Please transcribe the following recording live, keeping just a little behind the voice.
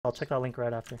I'll check that link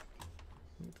right after.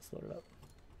 Let me just load it up.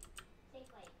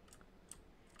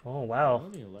 Oh wow.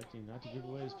 Only electing not to give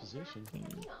away his position.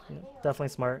 Yeah, definitely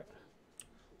smart.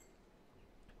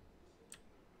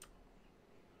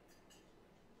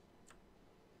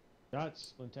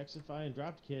 Shots, Splintexify and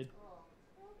Dropped Kid.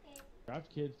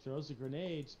 Dropped Kid throws a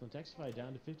grenade. Splintexify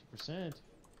down to 50%.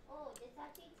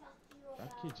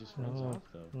 Dropped Kid just runs off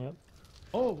though. Yep.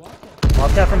 Oh, Wildcat.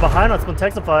 Wildcat from behind on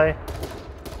Splintexify.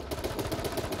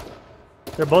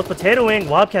 They're both potatoing.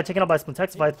 Wildcat taken out by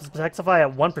Splintexify. Splintexify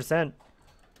at 1%.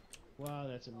 Wow,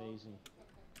 that's amazing.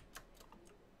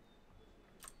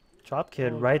 Drop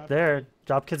Kid right there.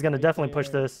 Drop Kid's gonna definitely push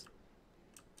this.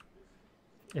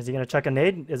 Is he gonna check a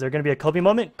nade? Is there gonna be a Kobe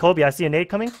moment? Kobe, I see a nade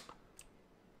coming.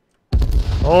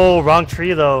 Oh, wrong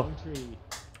tree though. Wrong tree.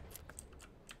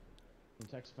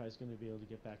 Splintexify is going to be able to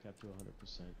get back up to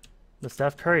 100%. The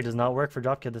Steph Curry does not work for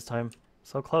Drop Kid this time.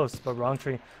 So close, but wrong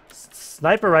tree.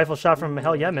 Sniper rifle shot from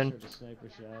Hellyemenn. Sniper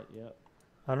shot, yep.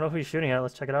 I don't know who he's shooting at.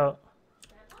 Let's check it out.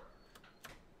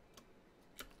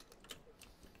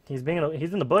 He's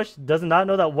in the bush. Does not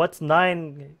know that What's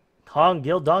 9 Hong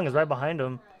Gil Dong is right behind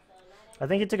him. I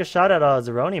think he took a shot at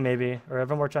Zeroni maybe, or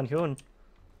Evermore Chanhyun.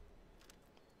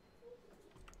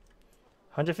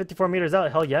 154 meters out.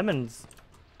 Hellyemenn's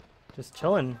just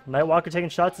chilling. Nightwalker taking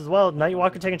shots as well.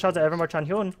 Nightwalker taking shots at Evermore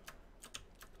Chanhyun.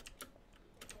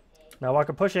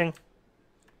 Nightwalker pushing.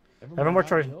 Evermore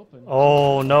charge.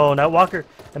 Oh no, Nightwalker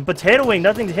and Potatoing.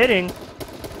 Nothing's hitting.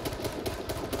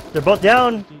 They're both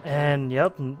down, and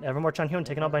yep, Evermore Chanhyun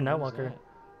taken out by Nightwalker.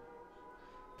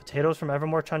 Potatoes from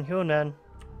Evermore Chanhyun, man.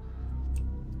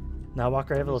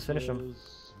 Nightwalker able to finish him.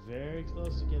 Very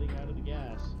close to getting out of the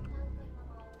gas.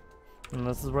 And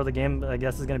this is where the game, I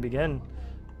guess, is going to begin.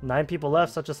 9 people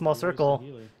left, such a small circle.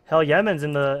 Hellyemenn's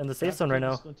in the safe zone right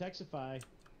now. Splintexify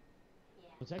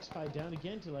down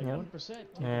again to like 1%.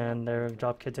 And their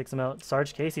Drop Kid takes him out.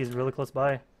 Sarge Casey is really close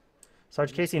by.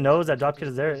 Sarge Casey knows that Drop Kid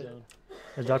is there.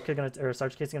 Is Drop Kid gonna, or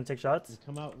Sarge Casey gonna take shots?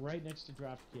 Come out right next to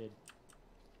Drop Kid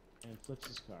and flips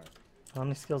his car. How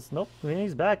many skills? Nope.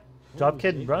 He's back. Drop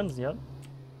Kid runs. Yep.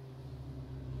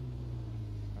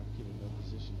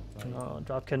 No,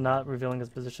 Drop Kid not revealing his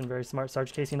position. Very smart.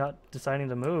 Sarge Casey not deciding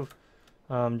to move.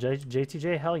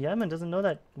 JTJ Hellyemenn doesn't know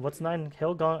that What's 9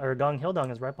 Hildong or Gong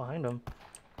Hildong is right behind him.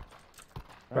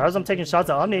 As I'm taking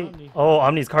shots at Omni. Oh,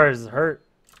 Omni's car is hurt.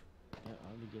 Yeah,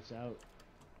 Omni gets out.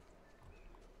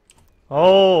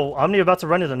 Oh, Omni about to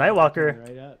run into Nightwalker.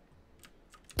 Right up.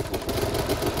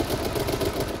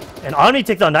 And Omni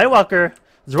takes out Nightwalker.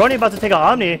 Zeroni about to take out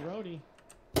Omni.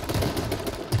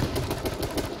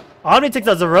 Omni takes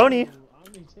out Zeroni.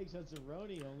 Omni takes out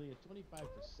Zeroni only at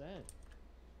 25%.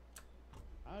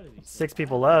 How did he 6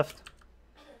 people left.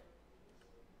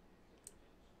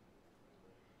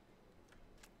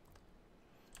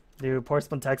 Dude, poor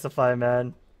Splintexify,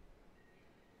 man.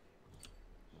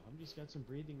 Omni's got some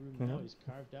breathing room now. He's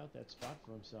carved out that spot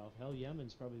for himself.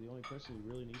 Hellyemenn's probably the only person he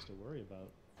really needs to worry about.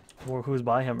 Or who's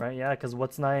by him, right? Yeah, because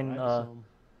What's 9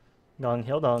 Gong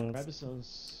Hildong.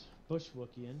 Rabisone's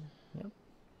Bushwookian. Yep.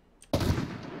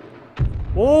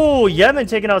 Oh, Yemen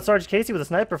taking out Sarge Casey with a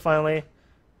sniper finally.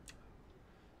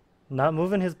 Not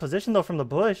moving his position though from the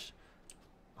bush.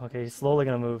 Okay, he's slowly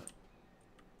gonna move.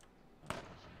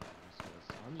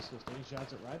 Omni's still taking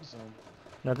shots at Ribosome.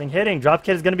 Nothing hitting. Drop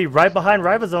Kid is gonna be right behind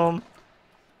Ribosome.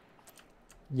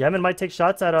 Yemen might take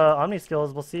shots at Omni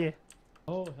skills. We'll see.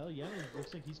 Oh, Hellyemenn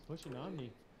looks like he's pushing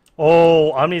Omni.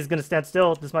 Oh, Omni's gonna stand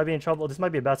still. This might be in trouble. This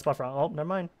might be a bad spot for. Oh, never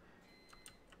mind.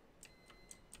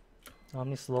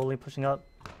 Omni slowly pushing up.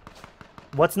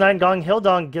 What's 9 Gong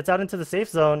Hildong gets out into the safe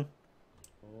zone.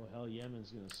 Oh,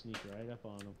 Hellyemenn's gonna sneak right up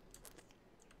on him.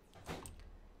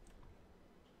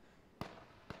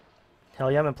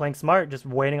 Hellyemenn playing smart, just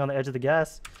waiting on the edge of the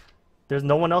gas. There's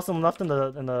no one else left in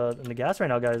the gas right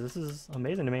now, guys. This is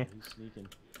amazing to me. He's sneaking.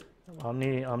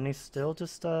 Omni's still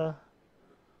just in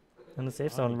the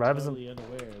safe zone. Totally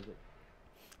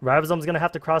Rabisome's gonna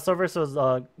have to cross over, so it's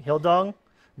Hildong,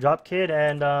 Drop Kid,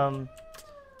 and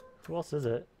who else is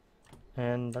it?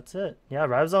 And that's it. Yeah,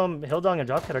 Rabisome, Hildong, and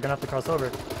Drop Kid are gonna have to cross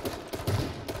over.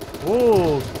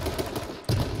 Ooh!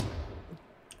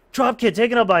 Drop Kid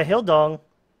taken up by Hildong,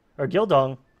 or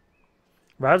Gildong.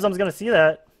 Rabisome's gonna see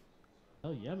that.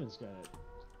 Hellyemen's got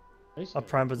it. A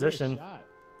prime position. Shot,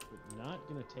 but not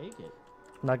gonna take it.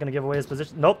 Not gonna give away his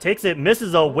position. Nope, takes it.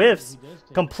 Misses though. Whiffs.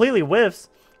 Completely whiffs.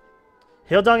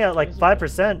 Hildong at like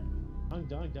 5%.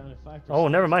 Down at 5%. Oh,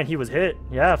 never mind. He was hit.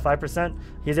 Yeah, 5%.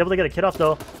 He's able to get a kid off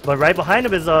though. But right behind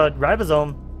him is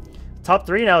Ribosome. Top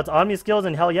 3 now. It's Omni Skills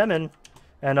and Hellyemenn.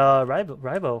 And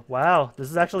Ribo. Wow.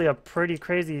 This is actually a pretty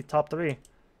crazy top 3.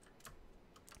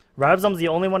 Rabzom's the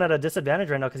only one at a disadvantage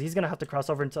right now because he's gonna have to cross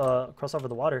over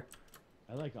the water.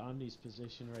 I like Omni's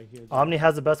position right here. Omni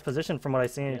has the best position from what I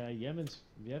see. Yeah, Yemen's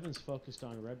focused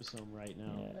on Rebisome right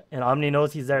now. Yeah. And Omni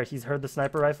knows he's there. He's heard the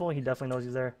sniper rifle. He definitely knows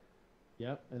he's there.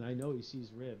 Yep, and I know he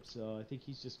sees Rib, so I think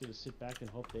he's just gonna sit back and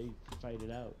hope they fight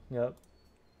it out. Yep.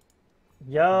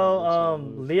 Yo,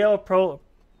 Leo Pro.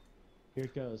 Here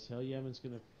it goes. Hellyemen's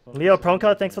gonna. Leo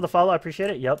Pronka, thanks for the follow. I appreciate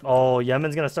it. Yep. Oh,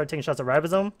 Yemen's gonna start taking shots at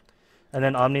Ribosome, and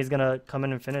then Omni's gonna come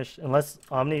in and finish, unless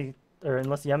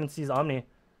Yemen sees Omni.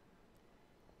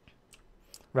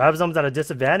 Rabozome's at a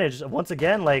disadvantage once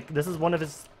again. Like this is one of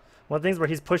the things where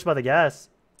he's pushed by the gas.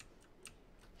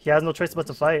 He has no choice but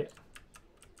to fight.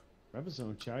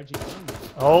 Rebisome charging Omni.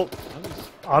 Oh,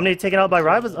 Omni taken out by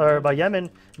by Yemen.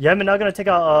 Yemen now gonna take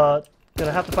out.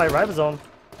 Gonna have to fight Ribosome.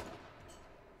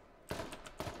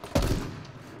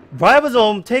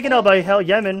 Ribosome taken out by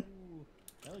Hellyemenn.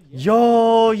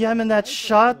 Yo, Yemen, that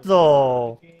shot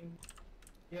though.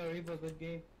 Yeah, Rebo, good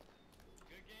game.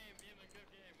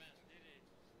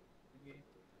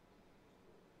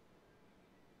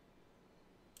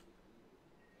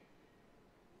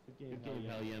 Good game,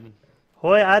 Hellyemenn.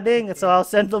 Hoy, Ading, so I'll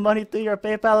send the money to your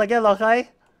PayPal again, okay?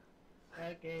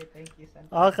 Okay, thank you,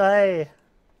 Santa. Okay.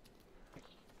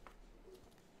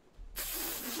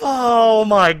 Oh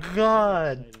my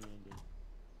god.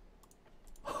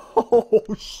 Oh,